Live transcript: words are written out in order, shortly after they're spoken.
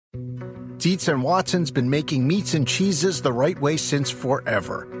Dietz and Watson's been making meats and cheeses the right way since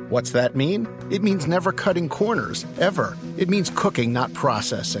forever. What's that mean? It means never cutting corners, ever. It means cooking, not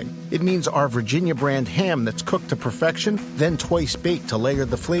processing. It means our Virginia brand ham that's cooked to perfection, then twice baked to layer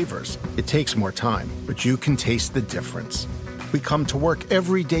the flavors. It takes more time, but you can taste the difference. We come to work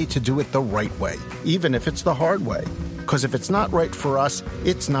every day to do it the right way, even if it's the hard way. Because if it's not right for us,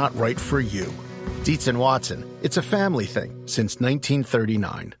 it's not right for you. Dietz and Watson, it's a family thing since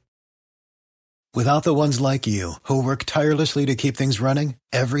 1939. Without the ones like you, who work tirelessly to keep things running,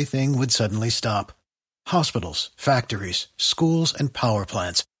 everything would suddenly stop. Hospitals, factories, schools, and power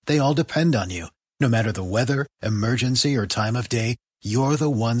plants, they all depend on you. No matter the weather, emergency, or time of day, you're the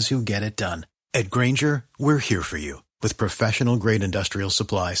ones who get it done. At Grainger, we're here for you with professional-grade industrial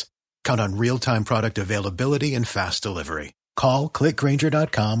supplies. Count on real-time product availability and fast delivery. Call, click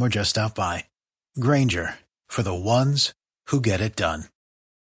Grainger.com, or just stop by. Grainger, for the ones who get it done.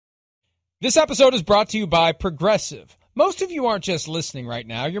 This episode is brought to you by Progressive. Most of you aren't just listening right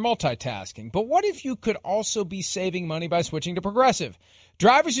now, you're multitasking. But what if you could also be saving money by switching to Progressive?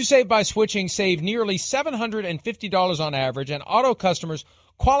 Drivers who save by switching save nearly $750 on average, and auto customers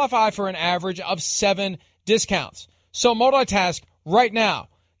qualify for an average of 7 discounts. So multitask right now.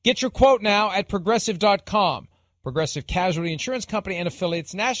 Get your quote now at Progressive.com. Progressive Casualty Insurance Company and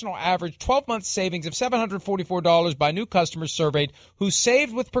affiliates, national average 12-month savings of $744 by new customers surveyed who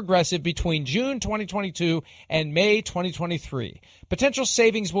saved with Progressive between June 2022 and May 2023. Potential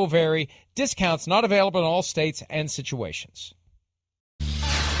savings will vary. Discounts not available in all states and situations.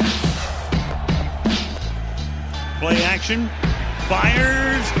 Play action.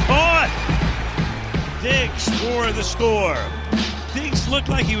 Fires. Caught. Diggs for the score. Diggs looked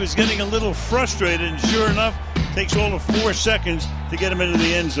like he was getting a little frustrated, and sure enough, takes all of 4 seconds to get him into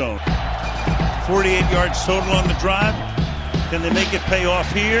the end zone. 48 yards total on the drive. Can they make it pay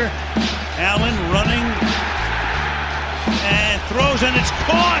off here? Allen running and throws, and it's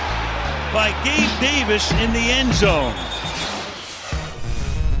caught by Gabe Davis in the end zone.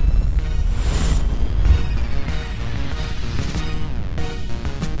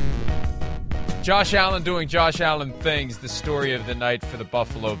 Josh Allen doing Josh Allen things, the story of the night for the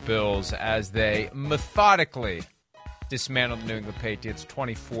Buffalo Bills as they methodically dismantled the New England Patriots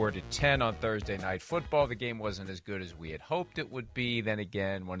 24-10 on Thursday Night Football. The game wasn't as good as we had hoped it would be. Then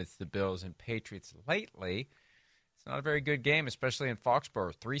again, when it's the Bills and Patriots lately, it's not a very good game, especially in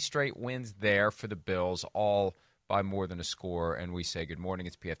Foxborough. 3 straight wins there for the Bills, all by more than a score. And we say good morning.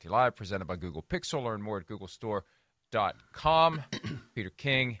 It's PFT Live, presented by Google Pixel. Learn more at googlestore.com. Peter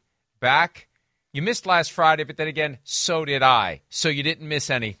King back. You missed last Friday, but then again, so did I. So you didn't miss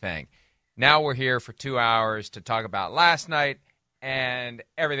anything. Now we're here for 2 hours to talk about last night and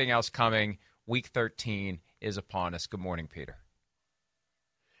everything else coming. Week 13 is upon us. Good morning, Peter.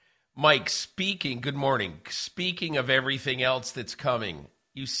 Mike, good morning. Speaking of everything else that's coming,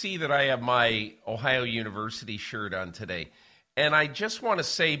 you see that I have my Ohio University shirt on today. And I just want to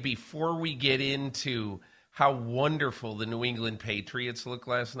say before we get into how wonderful the New England Patriots looked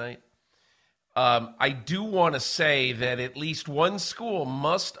last night, I do want to say that at least one school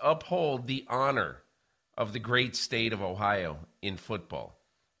must uphold the honor of the great state of Ohio in football.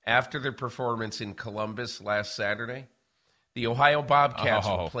 After their performance in Columbus last Saturday, the Ohio Bobcats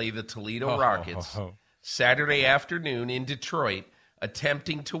will play the Toledo Rockets Saturday afternoon in Detroit,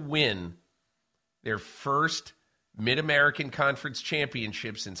 attempting to win their first Mid-American Conference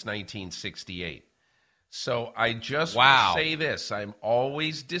championship since 1968. So I just want to say this. I'm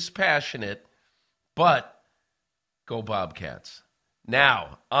always dispassionate, but go Bobcats.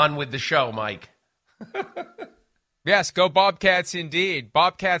 Now, on with the show, Mike. Yes, go Bobcats indeed.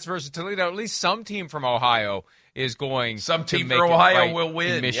 Bobcats versus Toledo. At least some team from Ohio is going some to team make from it Ohio right will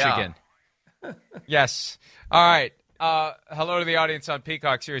win. In Michigan. Yeah. Yes. All right. Hello to the audience on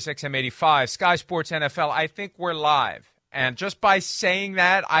Peacock, Sirius XM85, Sky Sports NFL. I think we're live. And just by saying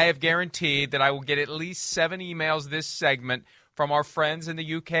that, I have guaranteed that I will get at least 7 emails this segment from our friends in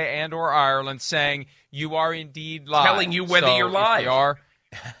the UK and or Ireland saying you are indeed live. Telling you whether you're live. If we are,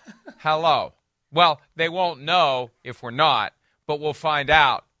 hello. Well, they won't know if we're not, but we'll find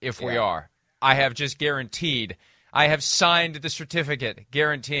out if we are. I have just guaranteed. I have signed the certificate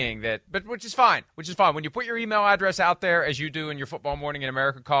guaranteeing that, but which is fine. When you put your email address out there, as you do in your Football Morning in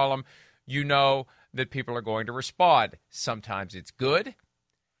America column, you know that people are going to respond. Sometimes it's good,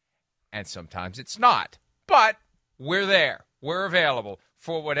 and sometimes it's not. But we're there. We're available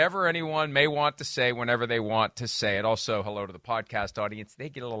for whatever anyone may want to say whenever they want to say it. Also, hello to the podcast audience. They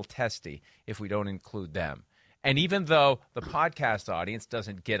get a little testy if we don't include them. And even though the podcast audience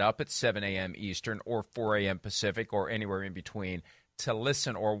doesn't get up at 7 a.m. Eastern or 4 a.m. Pacific or anywhere in between to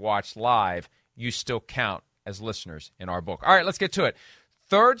listen or watch live, you still count as listeners in our book. All right, let's get to it.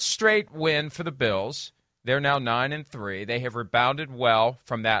 Third straight win for the Bills. They're now 9-3. They have rebounded well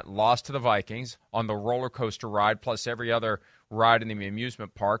from that loss to the Vikings on the roller coaster ride, plus every other ride in the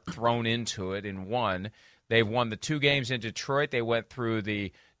amusement park thrown into it in one. They've won the 2 games in Detroit. They went through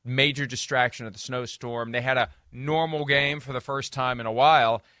the major distraction of the snowstorm. They had a normal game for the first time in a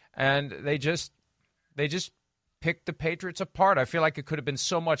while, and they just picked the Patriots apart. I feel like it could have been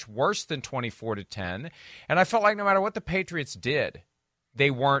so much worse than 24-10, and I felt like no matter what the Patriots did, they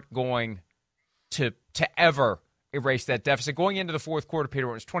weren't going to ever erase that deficit. Going into the fourth quarter, Peter,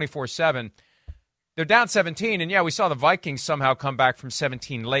 when it was 24-7, they're down 17, and yeah, we saw the Vikings somehow come back from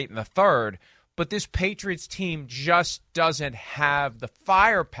 17 late in the third, but this Patriots team just doesn't have the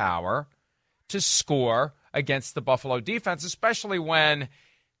firepower to score against the Buffalo defense, especially when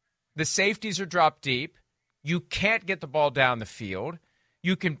the safeties are dropped deep. You can't get the ball down the field.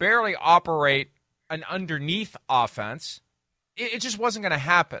 You can barely operate an underneath offense. It just wasn't going to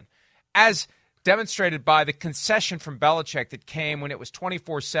happen, as demonstrated by the concession from Belichick that came when it was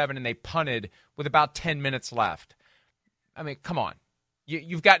 24-7 and they punted with about 10 minutes left. I mean, come on.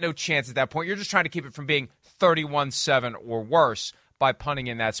 You've got no chance at that point. You're just trying to keep it from being 31-7 or worse by punting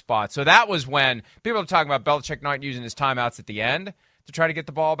in that spot. So that was when people are talking about Belichick not using his timeouts at the end to try to get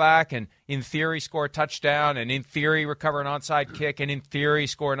the ball back and, in theory, score a touchdown, and in theory, recover an onside kick, and in theory,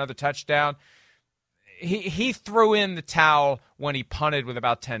 score another touchdown. He threw in the towel when he punted with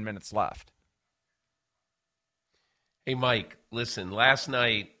about 10 minutes left. Hey, Mike, listen, last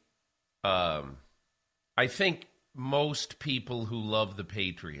night, I think most people who love the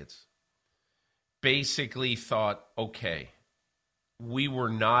Patriots basically thought, okay, we were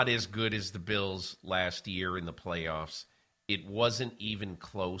not as good as the Bills last year in the playoffs. It wasn't even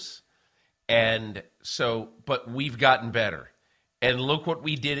close. And so, but we've gotten better. And look what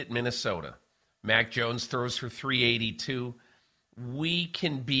we did at Minnesota. Mac Jones throws for 382. We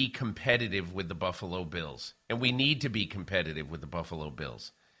can be competitive with the Buffalo Bills, and we need to be competitive with the Buffalo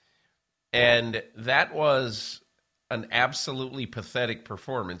Bills. And that was an absolutely pathetic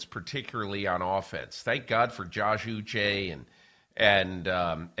performance, particularly on offense. Thank God for Josh Uche and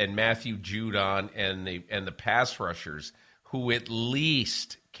Matthew Judon and the pass rushers who at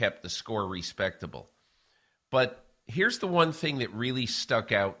least kept the score respectable. But here's the one thing that really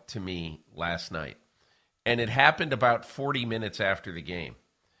stuck out to me last night. And it happened about 40 minutes after the game.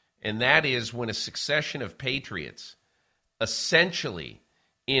 And that is when a succession of Patriots, essentially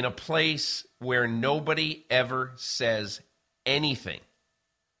in a place where nobody ever says anything,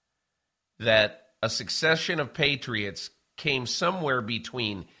 that a succession of Patriots came somewhere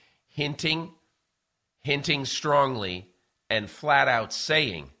between hinting strongly, and flat out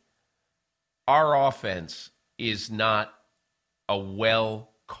saying, our offense is not a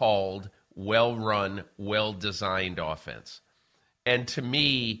well-called, well-run, well-designed offense. And to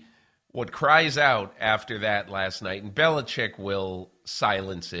me, what cries out after that last night, and Belichick will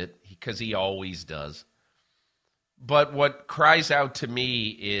silence it because he always does, but what cries out to me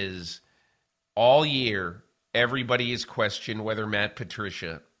is all year, everybody has questioned whether Matt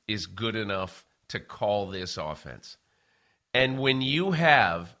Patricia is good enough to call this offense. And when you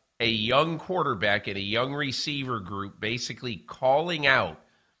have a young quarterback and a young receiver group basically calling out,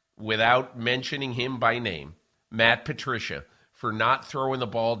 without mentioning him by name, Matt Patricia, for not throwing the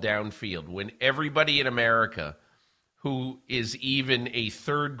ball downfield, when everybody in America who is even a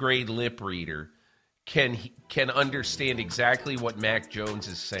third-grade lip reader can understand exactly what Mac Jones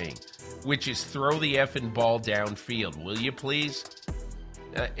is saying, which is throw the effing ball downfield, will you please?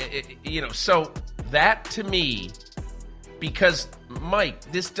 So that to me, because, Mike,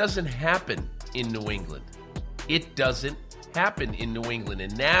 this doesn't happen in New England. It doesn't happen in New England.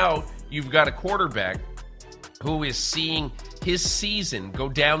 And now you've got a quarterback who is seeing his season go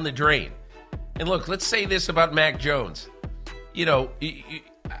down the drain. And look, let's say this about Mac Jones.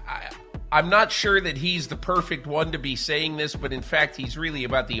 I'm not sure that he's the perfect one to be saying this, but in fact, he's really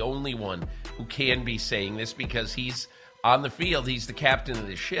about the only one who can be saying this because he's on the field. He's the captain of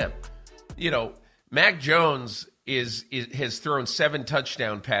the ship. Mac Jones has thrown 7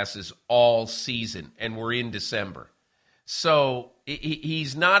 touchdown passes all season, and we're in December. So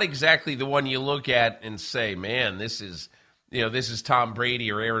he's not exactly the one you look at and say, man, this is Tom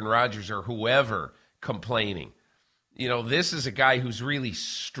Brady or Aaron Rodgers or whoever complaining. This is a guy who's really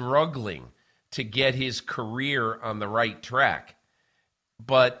struggling to get his career on the right track.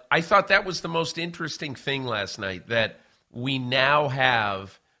 But I thought that was the most interesting thing last night, that we now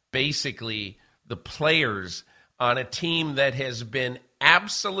have basically the players on a team that has been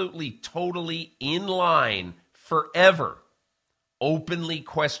absolutely, totally in line forever openly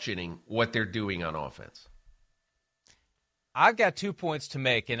questioning what they're doing on offense? I've got 2 points to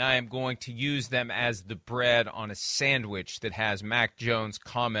make, and I am going to use them as the bread on a sandwich that has Mac Jones'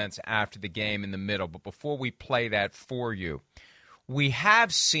 comments after the game in the middle. But before we play that for you, we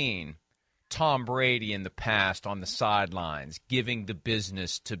have seen Tom Brady in the past on the sidelines giving the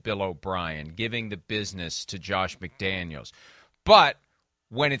business to Bill O'Brien, giving the business to Josh McDaniels. But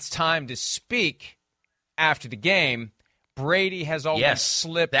when it's time to speak after the game, Brady has always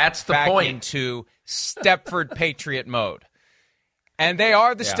slipped back into Stepford Patriot mode. And they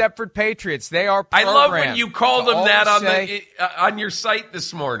are the Stepford Patriots. They are programmed. I love when you call them that on your site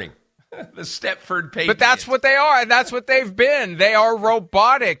this morning. The Stepford Patriots. But that's what they are, and that's what they've been. They are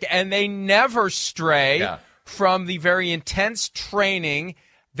robotic, and they never stray from the very intense training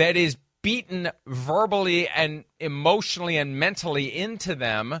that is beaten verbally and emotionally and mentally into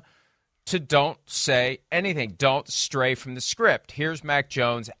them to don't say anything. Don't stray from the script. Here's Mac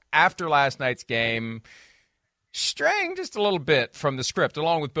Jones after last night's game, straying just a little bit from the script,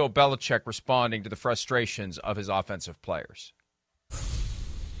 along with Bill Belichick responding to the frustrations of his offensive players.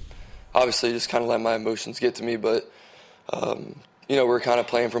 Obviously, just kind of let my emotions get to me, but, we're kind of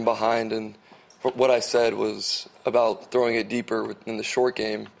playing from behind, and what I said was about throwing it deeper in the short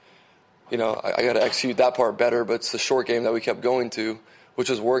game. I got to execute that part better, but it's the short game that we kept going to, which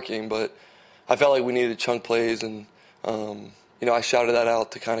was working, but I felt like we needed chunk plays, and, I shouted that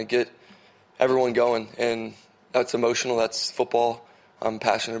out to kind of get everyone going, and that's emotional. That's football. I'm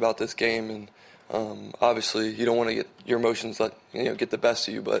passionate about this game, and obviously you don't want to get your emotions get the best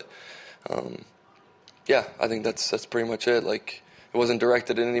of you, but I think that's pretty much it. Like, it wasn't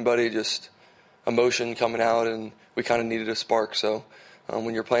directed at anybody, just emotion coming out, and we kind of needed a spark. So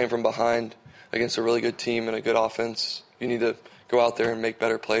when you're playing from behind against a really good team and a good offense, you need to go out there and make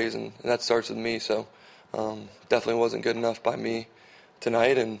better plays, and that starts with me. So definitely wasn't good enough by me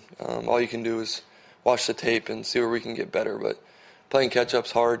tonight, and all you can do is watch the tape and see where we can get better. But playing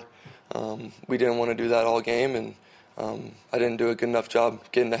catch-up's hard. We didn't want to do that all game, and I didn't do a good enough job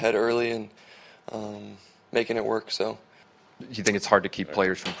getting ahead early and making it work. So, do you think it's hard to keep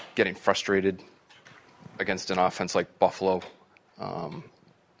players from getting frustrated against an offense like Buffalo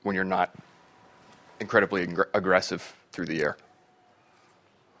when you're not incredibly aggressive through the air?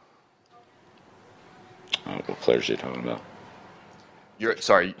 What players are you talking about?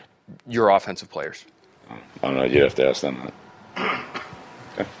 Your offensive players. I don't know. You'd have to ask them that.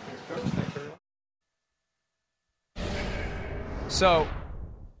 Okay. So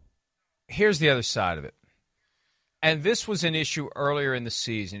here's the other side of it. And this was an issue earlier in the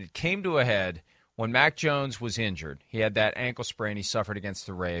season. It came to a head when Mac Jones was injured. He had that ankle sprain he suffered against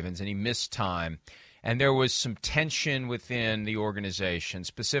the Ravens, and he missed time. And there was some tension within the organization,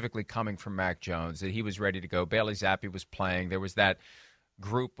 specifically coming from Mac Jones, that he was ready to go. Bailey Zappi was playing. There was that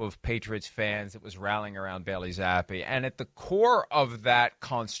group of Patriots fans that was rallying around Bailey Zappi. And at the core of that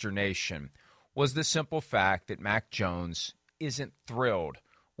consternation was the simple fact that Mac Jones isn't thrilled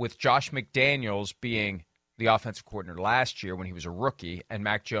with Josh McDaniels being the offensive coordinator last year when he was a rookie, and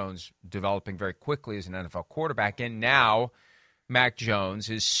Mac Jones developing very quickly as an NFL quarterback. And now Mac Jones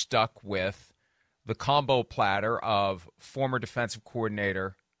is stuck with the combo platter of former defensive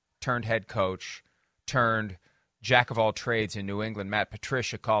coordinator turned head coach turned jack of all trades in New England, Matt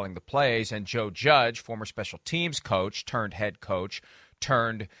Patricia, calling the plays, and Joe Judge, former special teams coach turned head coach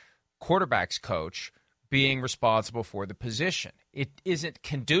turned quarterbacks coach, being responsible for the position. It isn't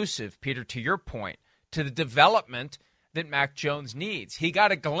conducive, Peter, to your point, to the development that Mac Jones needs. He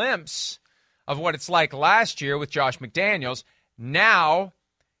got a glimpse of what it's like last year with Josh McDaniels. Now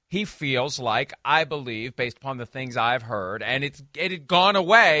he feels like, I believe, based upon the things I've heard, and it had gone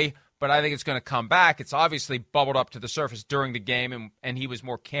away, but I think it's going to come back. It's obviously bubbled up to the surface during the game, and he was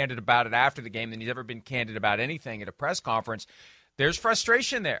more candid about it after the game than he's ever been candid about anything at a press conference. There's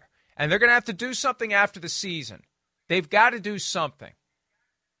frustration there, and they're going to have to do something after the season. They've got to do something.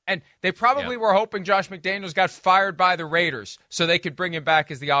 And they probably were hoping Josh McDaniels got fired by the Raiders so they could bring him back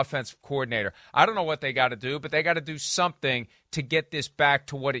as the offensive coordinator. I don't know what they got to do, but they got to do something to get this back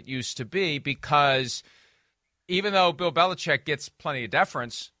to what it used to be, because even though Bill Belichick gets plenty of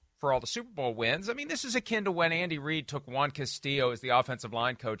deference for all the Super Bowl wins, I mean, this is akin to when Andy Reid took Juan Castillo as the offensive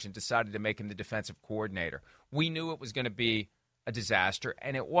line coach and decided to make him the defensive coordinator. We knew it was going to be a disaster,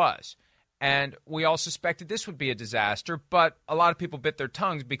 and it was. And we all suspected this would be a disaster, but a lot of people bit their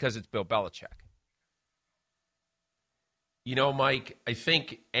tongues because it's Bill Belichick. You know, Mike, I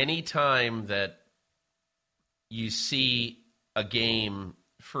think any time that you see a game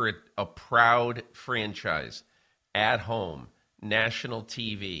for a proud franchise at home, national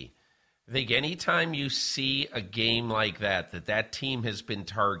TV, I think anytime you see a game like that team has been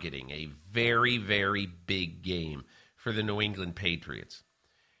targeting, a very, very big game for the New England Patriots,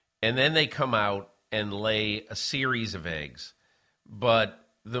 and then they come out and lay a series of eggs. But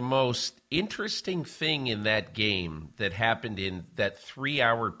the most interesting thing in that game that happened in that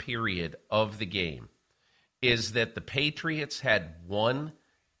 3-hour period of the game is that the Patriots had one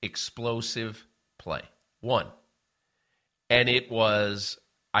explosive play. One. And it was,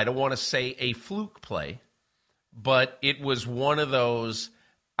 I don't want to say a fluke play, but it was one of those,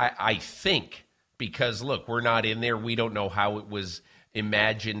 I think, because, look, we're not in there. We don't know how it was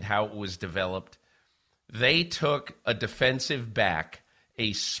imagined, how it was developed. They took a defensive back,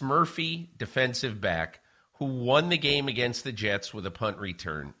 a Smurfy defensive back, who won the game against the Jets with a punt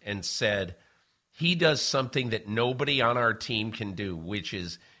return, and said he does something that nobody on our team can do, which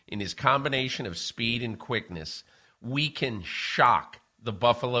is in his combination of speed and quickness, we can shock the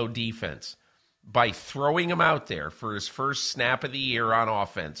Buffalo defense by throwing him out there for his first snap of the year on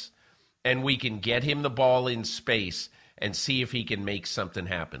offense, and we can get him the ball in space and see if he can make something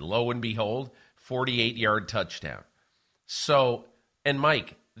happen. Lo and behold, 48-yard touchdown. So, and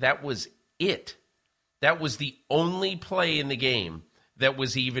Mike, that was it. That was the only play in the game that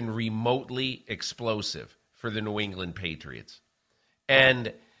was even remotely explosive for the New England Patriots.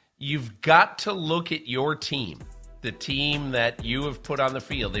 And you've got to look at your team, the team that you have put on the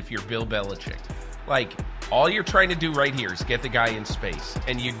field if you're Bill Belichick. Like, all you're trying to do right here is get the guy in space.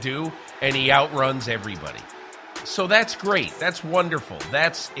 And you do, and he outruns everybody. So that's great. That's wonderful.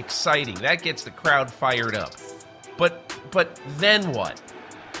 That's exciting. That gets the crowd fired up. But then what?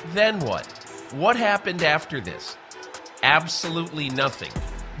 Then what? What happened after this? Absolutely nothing.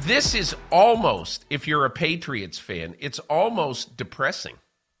 This is almost, if you're a Patriots fan, it's almost depressing.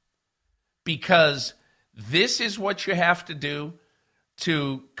 Because this is what you have to do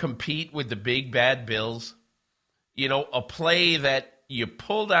to compete with the big bad Bills. You know, a play that you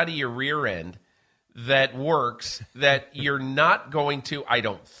pulled out of your rear end that works, that you're not going to, I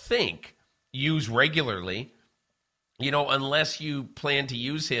don't think, use regularly, you know, unless you plan to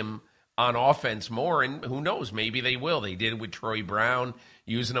use him on offense more, and who knows, maybe they will. They did it with Troy Brown,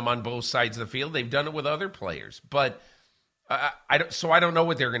 using him on both sides of the field. They've done it with other players. But I don't know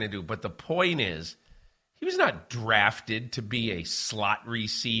what they're going to do. But the point is, he was not drafted to be a slot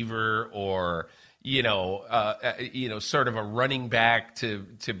receiver or, sort of a running back to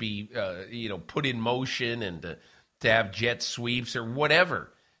be, put in motion and to have jet sweeps or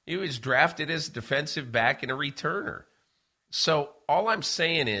whatever. He was drafted as a defensive back and a returner. So all I'm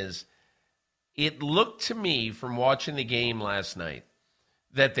saying is, it looked to me from watching the game last night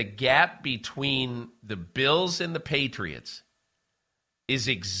that the gap between the Bills and the Patriots is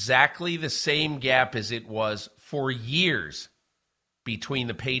exactly the same gap as it was for years between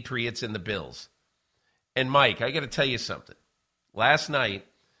the Patriots and the Bills. And Mike, I got to tell you something. Last night,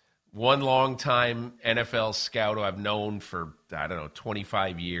 one longtime NFL scout who I've known for,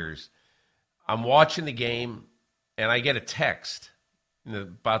 25 years, I'm watching the game, and I get a text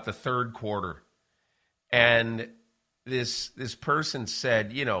about the third quarter. And this person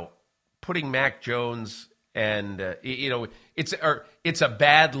said, putting Mac Jones and, it's a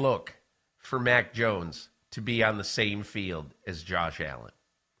bad look for Mac Jones to be on the same field as Josh Allen.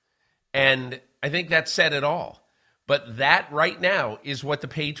 And I think that said it all. But that right now is what the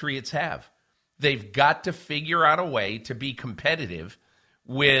Patriots have. They've got to figure out a way to be competitive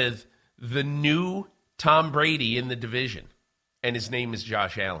with the new Tom Brady in the division. And his name is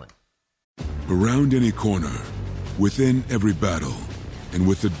Josh Allen. Around any corner, within every battle, and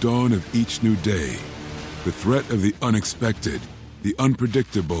with the dawn of each new day, the threat of the unexpected, the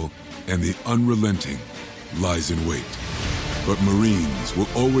unpredictable, and the unrelenting lies in wait. But Marines will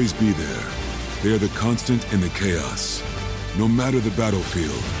always be there. They are the constant in the chaos. No matter the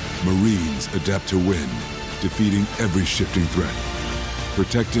battlefield, Marines adapt to win, defeating every shifting threat,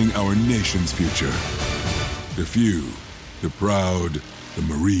 protecting our nation's future. The few, the proud, the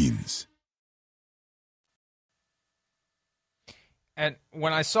Marines. And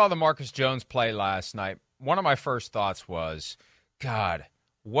when I saw the Marcus Jones play last night, one of my first thoughts was, God,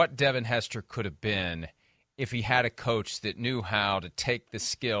 what Devin Hester could have been if he had a coach that knew how to take the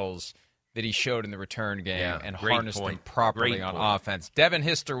skills that he showed in the return game and harness them properly on offense. Devin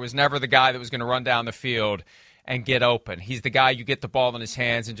Hester was never the guy that was going to run down the field and get open. He's the guy you get the ball in his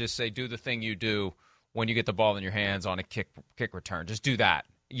hands and just say, do the thing you do when you get the ball in your hands on a kick return. Just do that.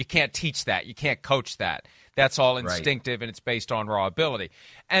 You can't teach that. You can't coach that. That's all instinctive, and it's based on raw ability.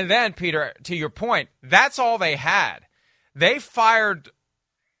 And then, Peter, to your point, that's all they had. They fired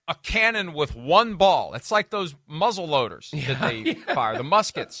a cannon with one ball. It's like those muzzle loaders that they fire, the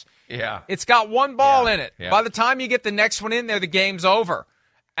muskets. Yeah. It's got one ball in it. Yeah. By the time you get the next one in there, the game's over.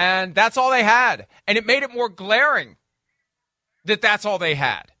 And that's all they had. And it made it more glaring that that's all they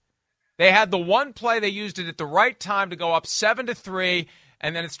had. They had the one play, they used it at the right time to go up 7-3,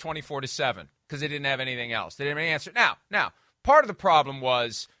 and then it's 24-7 because they didn't have anything else. They didn't have any answer. Now, part of the problem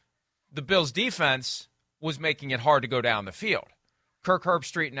was the Bills' defense was making it hard to go down the field. Kirk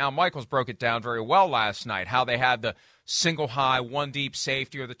Herbstreit and Al Michaels broke it down very well last night, how they had the single high, one deep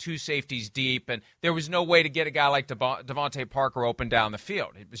safety or the two safeties deep, and there was no way to get a guy like Devontae Parker open down the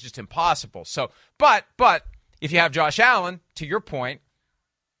field. It was just impossible. So, but if you have Josh Allen, to your point,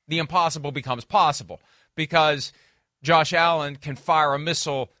 the impossible becomes possible because Josh Allen can fire a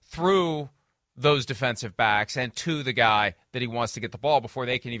missile through those defensive backs and to the guy that he wants to get the ball before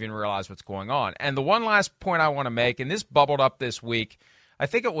they can even realize what's going on. And the one last point I want to make, and this bubbled up this week, I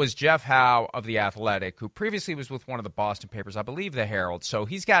think it was Jeff Howe of The Athletic, who previously was with one of the Boston papers, I believe the Herald. So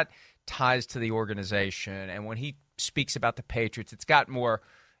he's got ties to the organization, and when he speaks about the Patriots, it's got more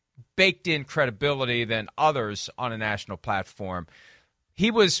baked-in credibility than others on a national platform.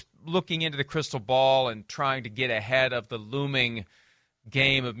 He was looking into the crystal ball and trying to get ahead of the looming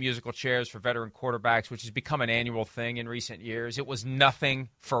game of musical chairs for veteran quarterbacks, which has become an annual thing in recent years. It was nothing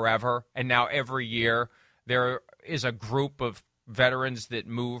forever, and now every year there is a group of veterans that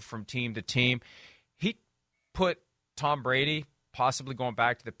move from team to team. He put Tom Brady possibly going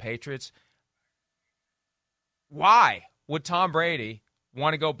back to the Patriots. Why would Tom Brady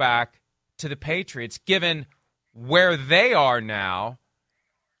want to go back to the Patriots given where they are now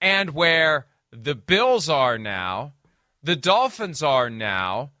and where the Bills are now, the Dolphins are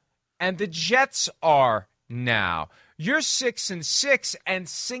now, and the Jets are now? You're 6-6 and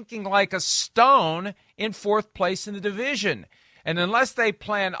sinking like a stone in fourth place in the division. And unless they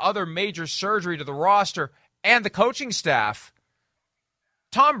plan other major surgery to the roster and the coaching staff,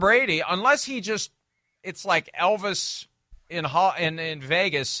 Tom Brady, unless he just, it's like Elvis in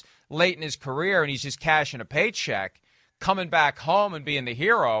Vegas late in his career and he's just cashing a paycheck, coming back home and being the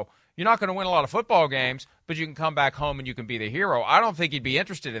hero, you're not going to win a lot of football games, but you can come back home and you can be the hero. I don't think he'd be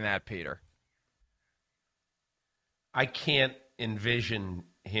interested in that, Peter. I can't envision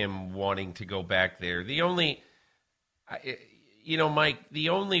him wanting to go back there. The only, Mike, the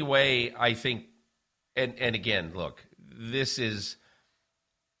only way I think, and again, look, this is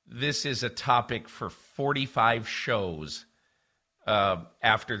a topic for 45 shows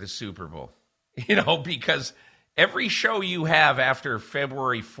after the Super Bowl, because every show you have after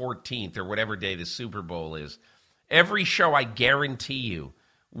February 14th or whatever day the Super Bowl is, every show, I guarantee you,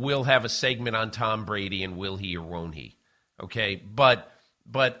 will have a segment on Tom Brady and will he or won't he. Okay, but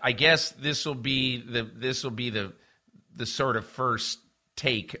I guess this will be the sort of first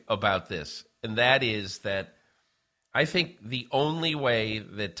take about this, and that is that I think the only way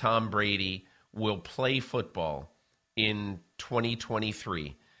that Tom Brady will play football in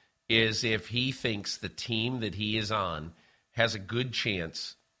 2023 is if he thinks the team that he is on has a good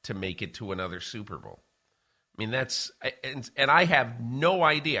chance to make it to another Super Bowl. I mean, and I have no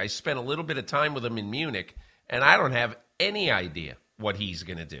idea. I spent a little bit of time with him in Munich, and I don't have any idea what he's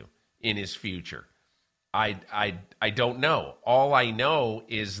going to do in his future. I don't know. All I know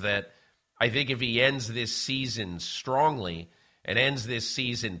is that I think if he ends this season strongly and ends this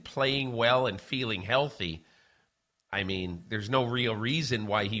season playing well and feeling healthy, I mean, there's no real reason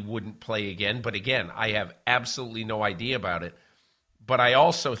why he wouldn't play again. But again, I have absolutely no idea about it. But I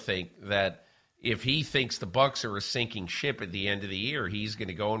also think that if he thinks the Bucs are a sinking ship at the end of the year, he's going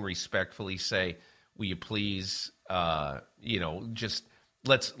to go and respectfully say, will you please, just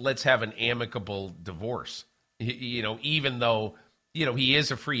let's have an amicable divorce. Even though, he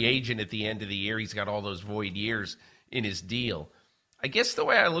is a free agent at the end of the year. He's got all those void years in his deal. I guess the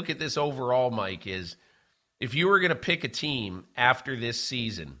way I look at this overall, Mike, is if you were going to pick a team after this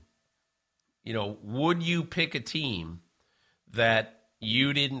season, would you pick a team that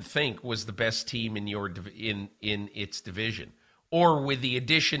you didn't think was the best team in your in its division, or with the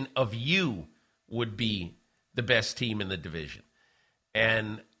addition of you would be the best team in the division?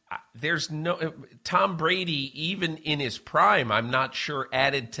 And there's no Tom Brady, even in his prime, I'm not sure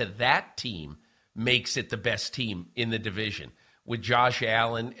added to that team makes it the best team in the division with Josh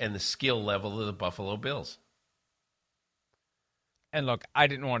Allen and the skill level of the Buffalo Bills. And look, I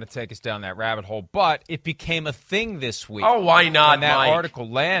didn't want to take us down that rabbit hole, but it became a thing this week. Oh, why not, when that Mike? Article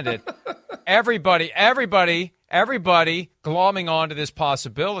landed. everybody glomming onto this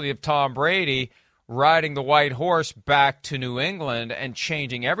possibility of Tom Brady riding the white horse back to New England and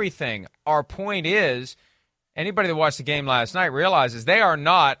changing everything. Our point is, anybody that watched the game last night realizes they are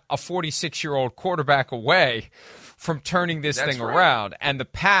not a 46-year-old quarterback away from turning this thing around. And the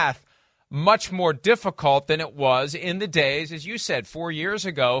path, much more difficult than it was in the days, as you said, 4 years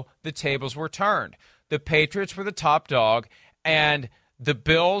ago, the tables were turned. The Patriots were the top dog, and the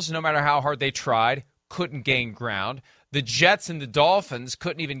Bills, no matter how hard they tried, couldn't gain ground. The Jets and the Dolphins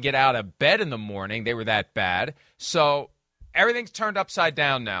couldn't even get out of bed in the morning. They were that bad. So everything's turned upside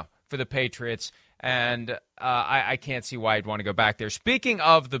down now for the Patriots, and I can't see why I'd want to go back there. Speaking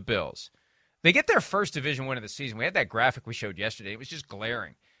of the Bills, they get their first division win of the season. We had that graphic we showed yesterday. It was just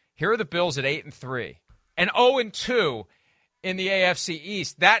glaring. Here are the Bills at 8-3 and 0-2 in the AFC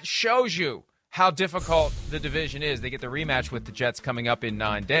East. That shows you how difficult the division is. They get the rematch with the Jets coming up in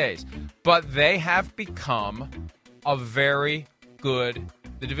 9 days. But they have become a very good,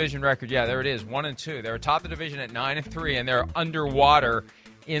 the division record, yeah, there it is, 1-2. They're atop the division at 9-3, and they're underwater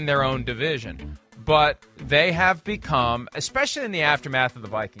in their own division. But they have become, especially in the aftermath of the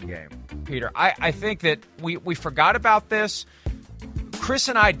Viking game, Peter, I think that we forgot about this. Chris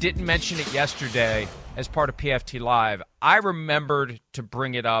and I didn't mention it yesterday as part of PFT Live. I remembered to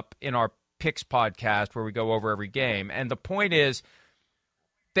bring it up in our Picks podcast where we go over every game. And the point is,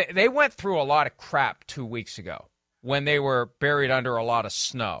 they went through a lot of crap 2 weeks ago when they were buried under a lot of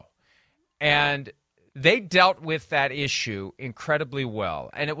snow. And they dealt with that issue incredibly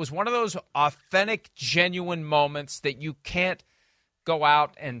well. And it was one of those authentic, genuine moments that you can't go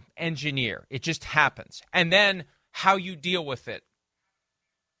out and engineer. It just happens. And then how you deal with it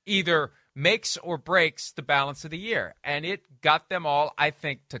either makes or breaks the balance of the year. And it got them all, I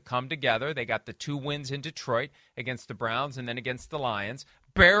think, to come together. They got the 2 wins in Detroit against the Browns and then against the Lions,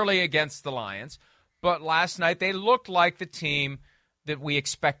 barely against the Lions. But last night they looked like the team that we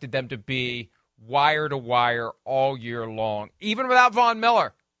expected them to be, wire to wire all year long, even without Von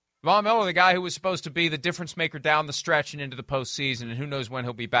Miller. Von Miller, the guy who was supposed to be the difference maker down the stretch and into the postseason, and who knows when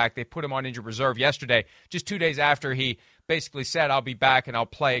he'll be back. They put him on injured reserve yesterday, just 2 days after he basically said, I'll be back and I'll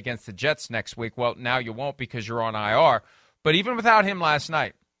play against the Jets next week. Well, now you won't because you're on IR. But even without him last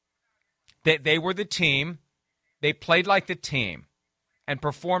night, they were the team. They played like the team and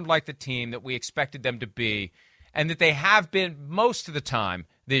performed like the team that we expected them to be, and that they have been most of the time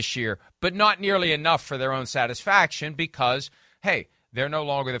this year, but not nearly enough for their own satisfaction because, hey, they're no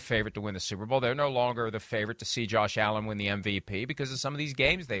longer the favorite to win the Super Bowl. They're no longer the favorite to see Josh Allen win the MVP because of some of these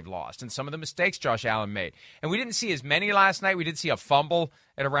games they've lost and some of the mistakes Josh Allen made. And we didn't see as many last night. We did see a fumble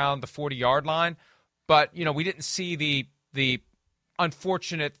at around the 40-yard line, but we didn't see the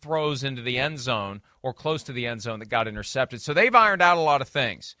unfortunate throws into the end zone or close to the end zone that got intercepted. So they've ironed out a lot of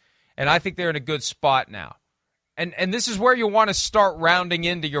things, and I think they're in a good spot now. And this is where you want to start rounding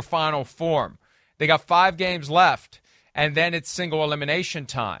into your final form. They got 5 games left. And then it's single elimination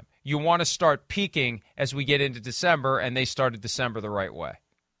time. You want to start peaking as we get into December, and they started December the right way.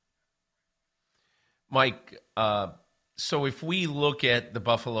 Mike, so if we look at the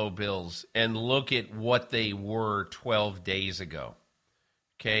Buffalo Bills and look at what they were 12 days ago,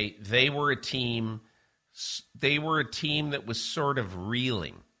 okay, they were a team that was sort of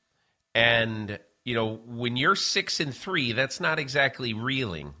reeling. And, when you're 6-3, that's not exactly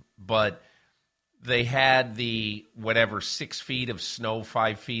reeling, but they had the 6 feet of snow,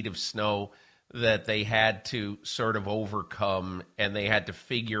 5 feet of snow that they had to sort of overcome, and they had to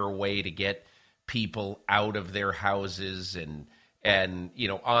figure a way to get people out of their houses and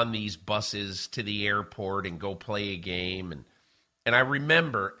on these buses to the airport and go play a game. And I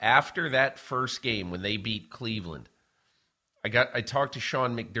remember after that first game when they beat Cleveland, I talked to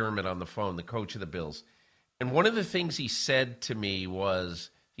Sean McDermott on the phone, the coach of the Bills, and one of the things he said to me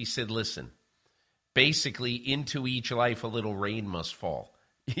was, he said, listen, basically, into each life a little rain must fall,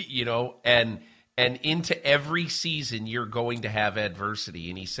 and into every season you're going to have adversity.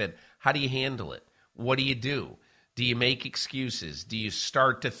 And he said, how do you handle it? What do you do? Do you make excuses? Do you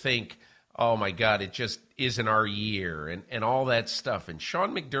start to think, oh my God, it just isn't our year and all that stuff? And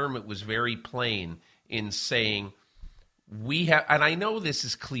Sean McDermott was very plain in saying, we have, and I know this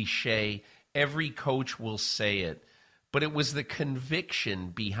is cliche, every coach will say it, but it was the conviction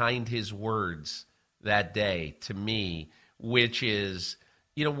behind his words that day to me, which is,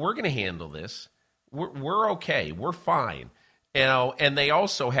 we're going to handle this. We're okay. We're fine. And they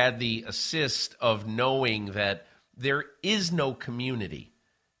also had the assist of knowing that there is no community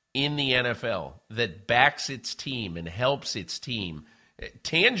in the NFL that backs its team and helps its team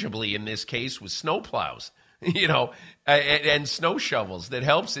tangibly, in this case, with snowplows, and snow shovels, that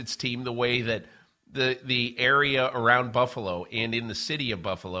helps its team the way that the area around Buffalo and in the city of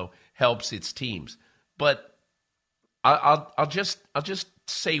Buffalo helps its teams. But I'll just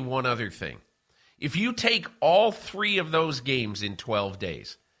say one other thing. If you take all 3 of those games in 12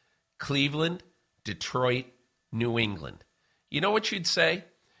 days, Cleveland, Detroit, New England. You know what you'd say?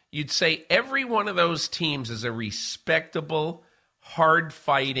 You'd say every one of those teams is a respectable,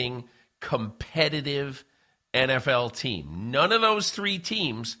 hard-fighting, competitive NFL team. None of those three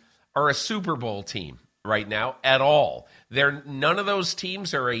teams are a Super Bowl team right now at all. None of those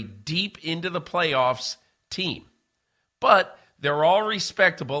teams are a deep into the playoffs team. But they're all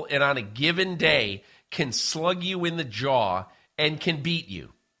respectable and on a given day can slug you in the jaw and can beat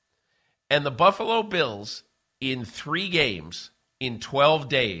you. And the Buffalo Bills in 3 games in 12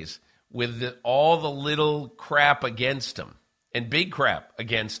 days with all the little crap against them and big crap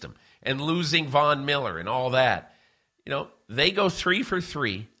against them and losing Von Miller and all that, they go 3 for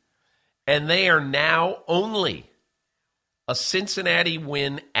 3, and they are now only a Cincinnati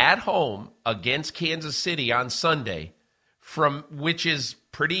win at home against Kansas City on Sunday, which is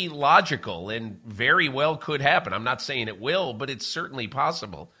pretty logical and very well could happen. I'm not saying it will, but it's certainly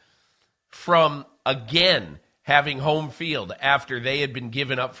possible. From, again, having home field after they had been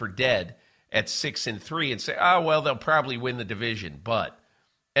given up for dead at 6-3 and say, they'll probably win the division.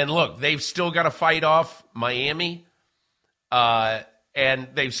 And look, they've still got to fight off Miami, and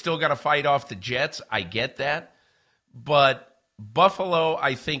they've still got to fight off the Jets. I get that. But Buffalo,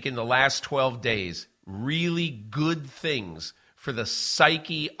 I think in the last 12 days, really good things for the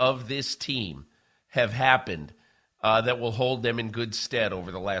psyche of this team have happened that will hold them in good stead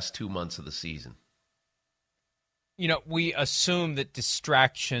over the last 2 months of the season. We assume that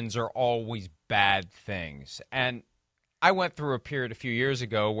distractions are always bad things. And I went through a period a few years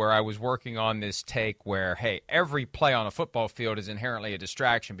ago where I was working on this take where, hey, every play on a football field is inherently a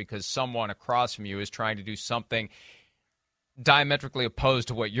distraction because someone across from you is trying to do something diametrically opposed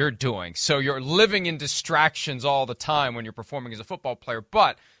to what you're doing. So you're living in distractions all the time when you're performing as a football player.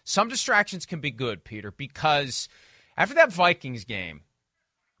 But some distractions can be good, Peter, because after that Vikings game,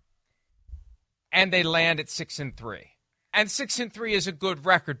 and they land at 6-3. And 6-3 is a good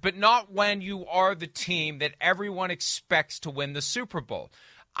record, but not when you are the team that everyone expects to win the Super Bowl.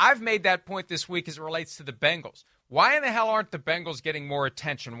 I've made that point this week as it relates to the Bengals. Why in the hell aren't the Bengals getting more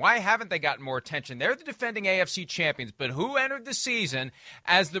attention? Why haven't they gotten more attention? They're the defending AFC champions, but who entered the season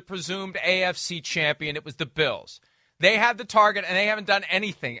as the presumed AFC champion? It was the Bills. They had the target, and they haven't done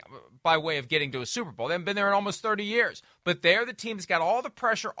anything by way of getting to a Super Bowl. They haven't been there in almost 30 years. But they're the team that's got all the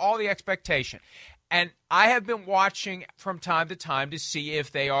pressure, all the expectation. And I have been watching from time to time to see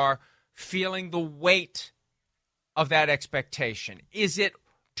if they are feeling the weight of that expectation. Is it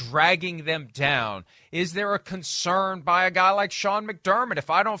dragging them down? Is there a concern by a guy like Sean McDermott? If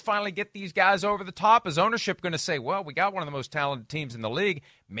I don't finally get these guys over the top, is ownership going to say, well, we got one of the most talented teams in the league.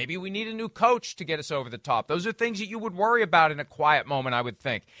 Maybe we need a new coach to get us over the top. Those are things that you would worry about in a quiet moment, I would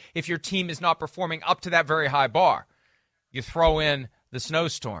think, if your team is not performing up to that very high bar. You throw in the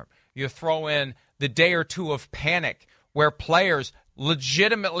snowstorm. You throw in the day or two of panic where players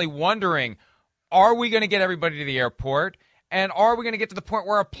legitimately wondering, are we going to get everybody to the airport? And are we going to get to the point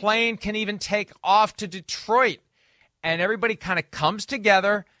where a plane can even take off to Detroit? And everybody kind of comes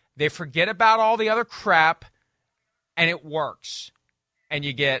together. They forget about all the other crap, and it works. And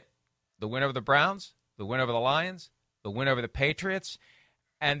you get the win over the Browns, the win over the Lions, the win over the Patriots.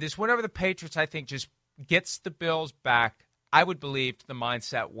 And this win over the Patriots, I think, just gets the Bills back, I would believe, to the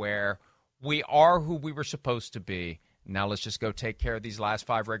mindset where we are who we were supposed to be. Now let's just go take care of these last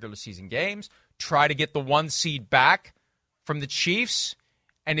 5 regular season games, try to get the 1 seed back from the Chiefs,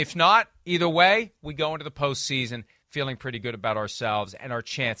 and if not, either way, we go into the postseason feeling pretty good about ourselves and our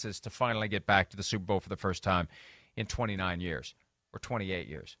chances to finally get back to the Super Bowl for the first time in 29 years or 28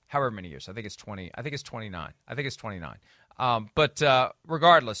 years, however many years. I think it's 29. But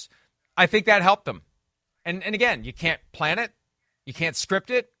regardless, I think that helped them. And again, you can't plan it. You can't script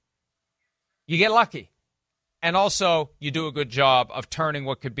it. You get lucky. And also, you do a good job of turning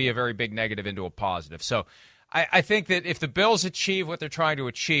what could be a very big negative into a positive. So I think that if the Bills achieve what they're trying to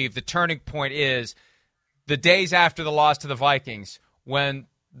achieve, the turning point is the days after the loss to the Vikings when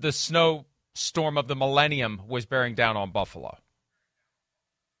the snowstorm of the millennium was bearing down on Buffalo.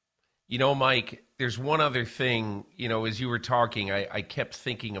 You know, Mike, there's one other thing, as you were talking, I kept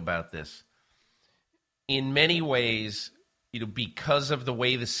thinking about this. In many ways, because of the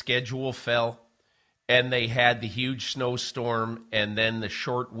way the schedule fell, and they had the huge snowstorm and then the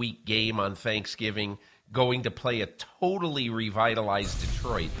short week game on Thanksgiving, going to play a totally revitalized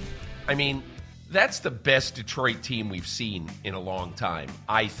Detroit. I mean, that's the best Detroit team we've seen in a long time,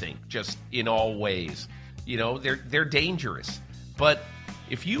 I think, just in all ways. They're dangerous. But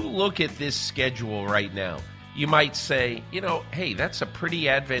if you look at this schedule right now, you might say, hey, that's a pretty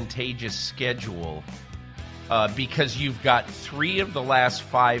advantageous schedule because you've got 3 of the last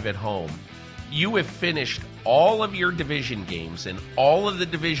 5 at home. You have finished all of your division games, and all of the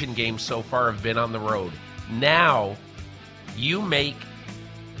division games so far have been on the road. Now, you make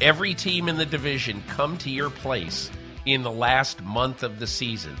every team in the division come to your place in the last month of the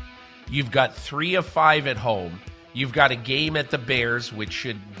season. You've got 3 of 5 at home. You've got a game at the Bears, which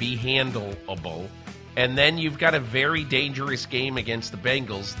should be handleable. And then you've got a very dangerous game against the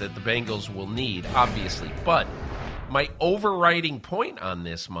Bengals that the Bengals will need, obviously. But my overriding point on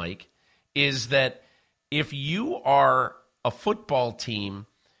this, Mike, is that if you are a football team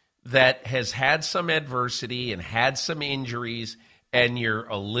that has had some adversity and had some injuries and you're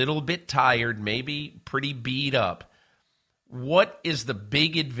a little bit tired, maybe pretty beat up, what is the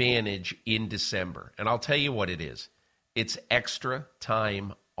big advantage in December? And I'll tell you what it is. It's extra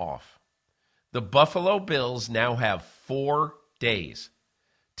time off. The Buffalo Bills now have 4 days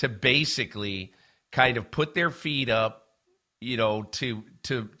to basically kind of put their feet up, to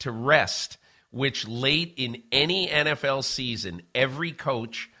rest, which late in any NFL season, every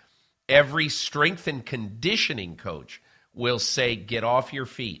coach, every strength and conditioning coach will say, get off your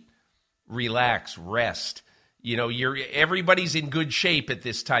feet, relax, rest. Everybody's in good shape at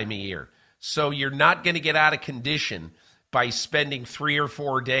this time of year. So you're not going to get out of condition by spending 3 or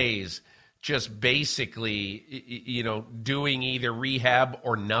 4 days just basically, doing either rehab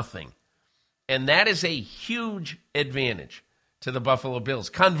or nothing. And that is a huge advantage to the Buffalo Bills.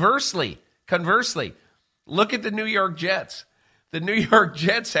 Conversely, look at the New York Jets. The New York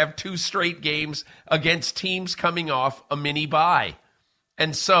Jets have 2 straight games against teams coming off a mini bye.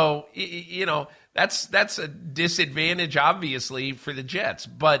 And so, that's a disadvantage, obviously, for the Jets.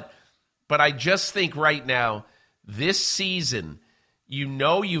 But I just think right now, this season,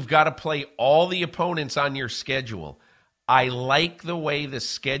 you've got to play all the opponents on your schedule. I like the way the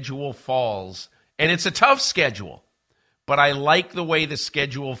schedule falls, and it's a tough schedule, but I like the way the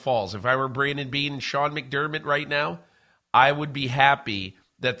schedule falls. If I were Brandon Beane and Sean McDermott right now, I would be happy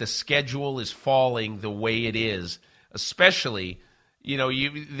that the schedule is falling the way it is, especially,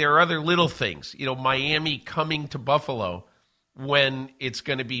 there are other little things. Miami coming to Buffalo when it's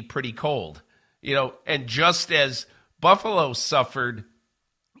going to be pretty cold, and just as Buffalo suffered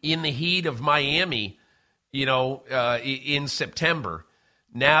in the heat of Miami, in September.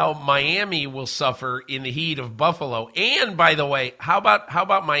 Now Miami will suffer in the heat of Buffalo. And by the way, how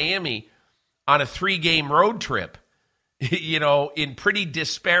about Miami on a 3-game road trip, in pretty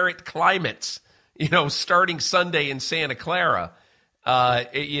disparate climates, starting Sunday in Santa Clara,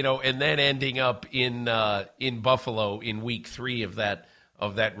 and then ending up in Buffalo in week 3 of that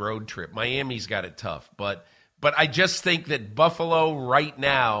road trip. Miami's got it tough, but I just think that Buffalo right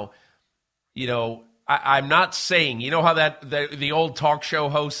now, I'm not saying, how the old talk show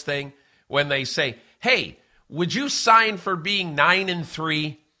host thing, when they say, hey, would you sign for being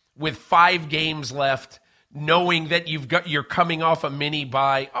 9-3 with 5 games left, knowing that you're coming off a mini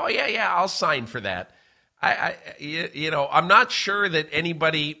bye? Oh, yeah, I'll sign for that. I'm not sure that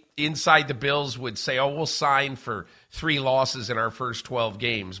anybody inside the Bills would say, oh, we'll sign for 3 losses in our first 12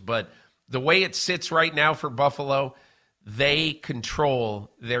 games. But the way it sits right now for Buffalo, they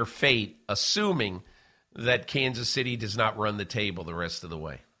control their fate, assuming that Kansas City does not run the table the rest of the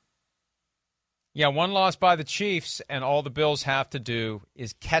way. Yeah, 1 loss by the Chiefs, and all the Bills have to do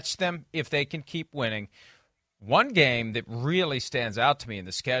is catch them if they can keep winning. One game that really stands out to me in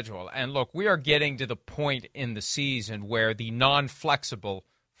the schedule, and look, we are getting to the point in the season where the non-flexible,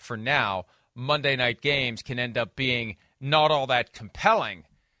 for now, Monday night games can end up being not all that compelling.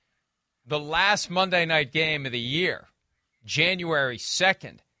 The last Monday night game of the year, January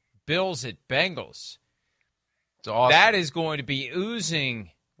 2nd, Bills at Bengals. It's awesome. That is going to be oozing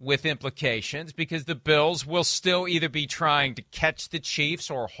with implications because the Bills will still either be trying to catch the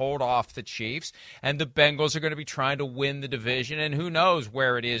Chiefs or hold off the Chiefs, and the Bengals are going to be trying to win the division, and who knows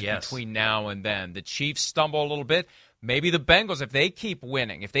where it is between now and then. The Chiefs stumble a little bit. Maybe the Bengals, if they keep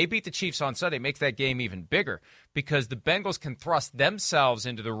winning, if they beat the Chiefs on Sunday, makes that game even bigger because the Bengals can thrust themselves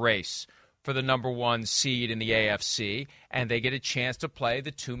into the race for the number 1 seed in the AFC, and they get a chance to play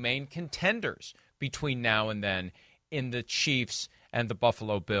the 2 main contenders between now and then in the Chiefs and the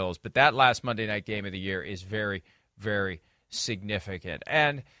Buffalo Bills. But that last Monday night game of the year is very, very significant.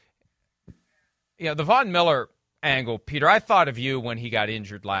 And, the Von Miller angle, Peter, I thought of you when he got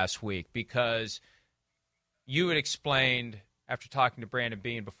injured last week because you had explained, after talking to Brandon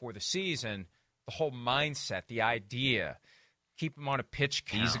Beane before the season, the whole mindset, the idea, keep him on a pitch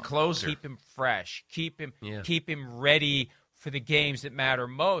count. He's a closer. Keep him fresh. Keep him ready for the games that matter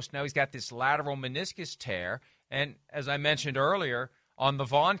most. Now he's got this lateral meniscus tear. And as I mentioned earlier, on the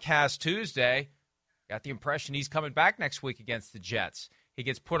Voncast Tuesday, got the impression he's coming back next week against the Jets. He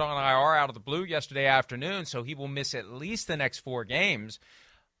gets put on IR out of the blue yesterday afternoon, so he will miss at least the next 4 games.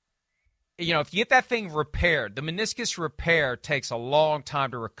 If you get that thing repaired, the meniscus repair takes a long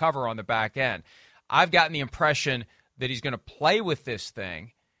time to recover on the back end. I've gotten the impression that he's going to play with this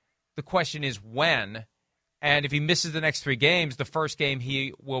thing. The question is when, and if he misses the next 3 games, the first game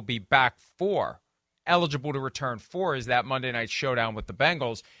he will be back for, eligible to return for, is that Monday night showdown with the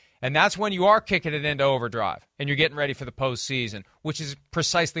Bengals. And that's when you are kicking it into overdrive and you're getting ready for the postseason, which is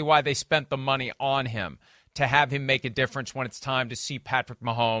precisely why they spent the money on him, to have him make a difference when it's time to see Patrick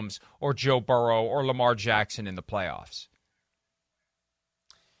Mahomes or Joe Burrow or Lamar Jackson in the playoffs.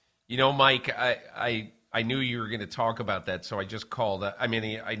 Mike, I knew you were going to talk about that, so I just called. I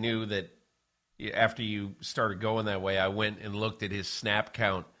knew that after you started going that way, I went and looked at his snap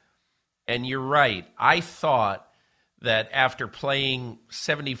count. And you're right. I thought that after playing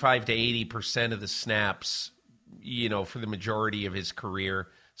 75 to 80% of the snaps, for the majority of his career,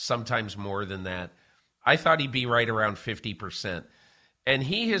 sometimes more than that, I thought he'd be right around 50%. And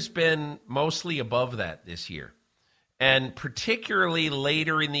he has been mostly above that this year. And particularly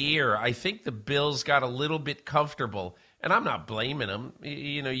later in the year, I think the Bills got a little bit comfortable. And I'm not blaming them.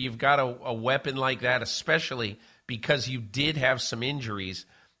 You've got a weapon like that, especially because you did have some injuries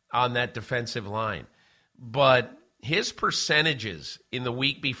on that defensive line. But his percentages in the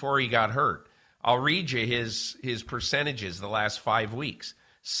week before he got hurt, I'll read you his percentages the last 5 weeks: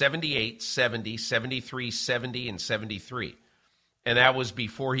 78, 70, 73, 70, and 73. And that was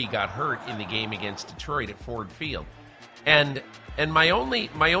before he got hurt in the game against Detroit at Ford Field. And my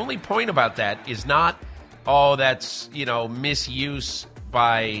only point about that is not, that's misuse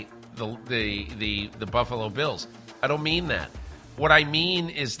by the Buffalo Bills. I don't mean that. What I mean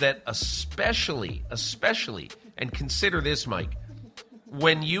is that especially, and consider this, Mike,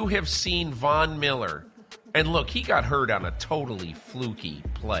 when you have seen Von Miller, and look, he got hurt on a totally fluky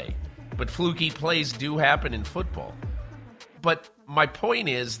play, but fluky plays do happen in football. But my point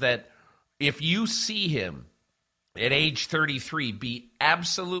is that if you see him at age 33 be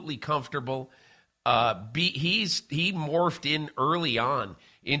absolutely comfortable, he morphed in early on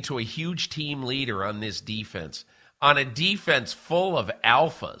into a huge team leader on this defense, on a defense full of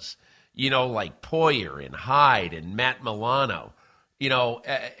alphas, like Poyer and Hyde and Matt Milano.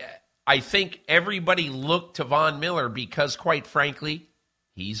 I think everybody looked to Von Miller because, quite frankly,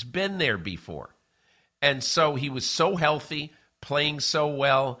 he's been there before. And so he was so healthy, playing so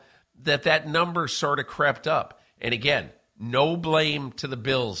well, that number sort of crept up. And again, no blame to the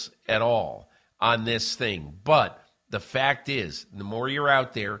Bills at all on this thing. But the fact is, the more you're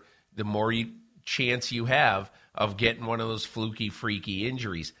out there, the more chance you have of getting one of those fluky, freaky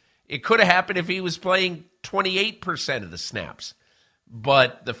injuries. It could have happened if he was playing 28% of the snaps.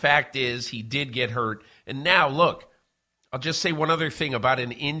 But the fact is, he did get hurt. And now, look, I'll just say one other thing about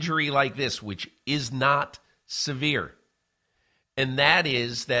an injury like this, which is not severe. And that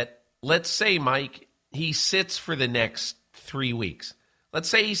is that, let's say, Mike, he sits for the next 3 weeks. Let's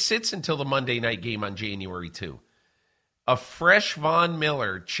say he sits until the Monday night game on January 2. A fresh Von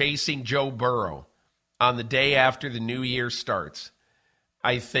Miller chasing Joe Burrow on the day after the new year starts.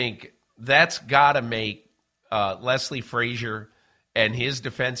 I think that's got to make Leslie Frazier and his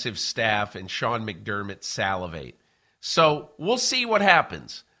defensive staff and Sean McDermott salivate. So we'll see what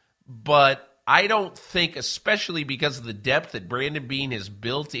happens. But I don't think, especially because of the depth that Brandon Beane has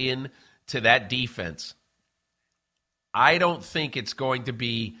built in to that defense, I don't think it's going to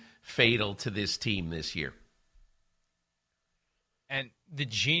be fatal to this team this year. And the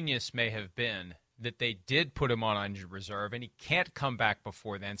genius may have been that they did put him on injured reserve, and he can't come back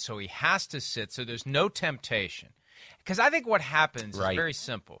before then, so he has to sit, so there's no temptation. Because I think what happens is very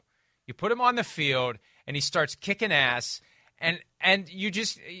simple. You put him on the field, and he starts kicking ass, and you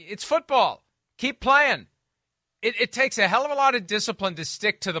just – it's football. Keep playing. It takes a hell of a lot of discipline to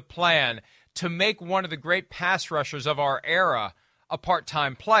stick to the plan to make one of the great pass rushers of our era a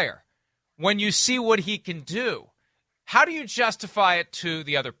part-time player. When you see what he can do, how do you justify it to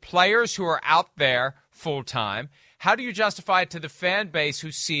the other players who are out there full-time? How do you justify it to the fan base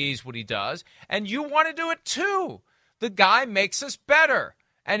who sees what he does? And you want to do it too. The guy makes us better.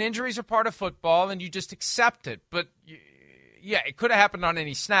 And injuries are part of football, and you just accept it. But, yeah, it could have happened on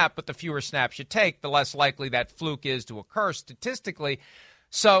any snap, but the fewer snaps you take, the less likely that fluke is to occur statistically.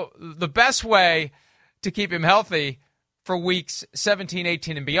 So the best way to keep him healthy for weeks 17,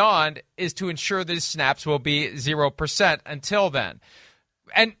 18, and beyond is to ensure that his snaps will be 0% until then.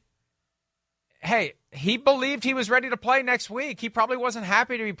 And, hey, he believed he was ready to play next week. He probably wasn't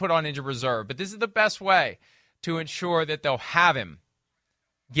happy to be put on injured reserve, but this is the best way to ensure that they'll have him,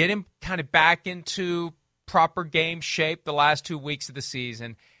 get him kind of back into proper game shape the last 2 weeks of the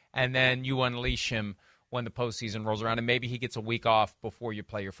season, and then you unleash him when the postseason rolls around, and maybe he gets a week off before you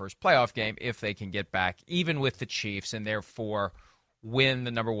play your first playoff game if they can get back, even with the Chiefs, and therefore win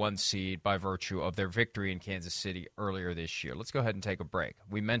the number 1 seed by virtue of their victory in Kansas City earlier this year. Let's go ahead and take a break.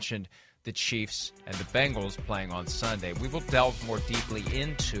 We mentioned the Chiefs and the Bengals playing on Sunday. We will delve more deeply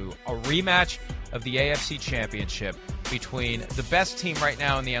into a rematch of the AFC Championship between the best team right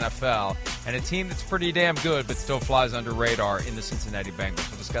now in the NFL and a team that's pretty damn good but still flies under radar in the Cincinnati Bengals.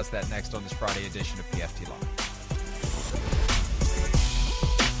 We'll discuss that next on this Friday edition of PFT Live.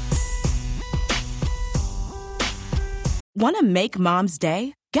 Want to make Mom's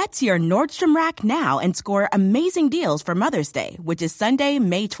day? Get to your Nordstrom Rack now and score amazing deals for Mother's Day, which is Sunday,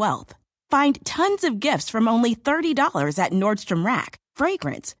 May 12th. Find tons of gifts from only $30 at Nordstrom Rack.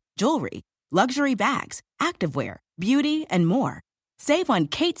 Fragrance, jewelry, luxury bags, activewear, beauty, and more. Save on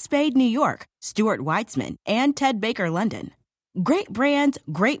Kate Spade New York, Stuart Weitzman, and Ted Baker London. Great brands,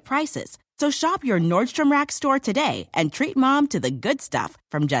 great prices. So shop your Nordstrom Rack store today and treat Mom to the good stuff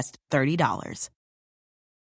from just $30.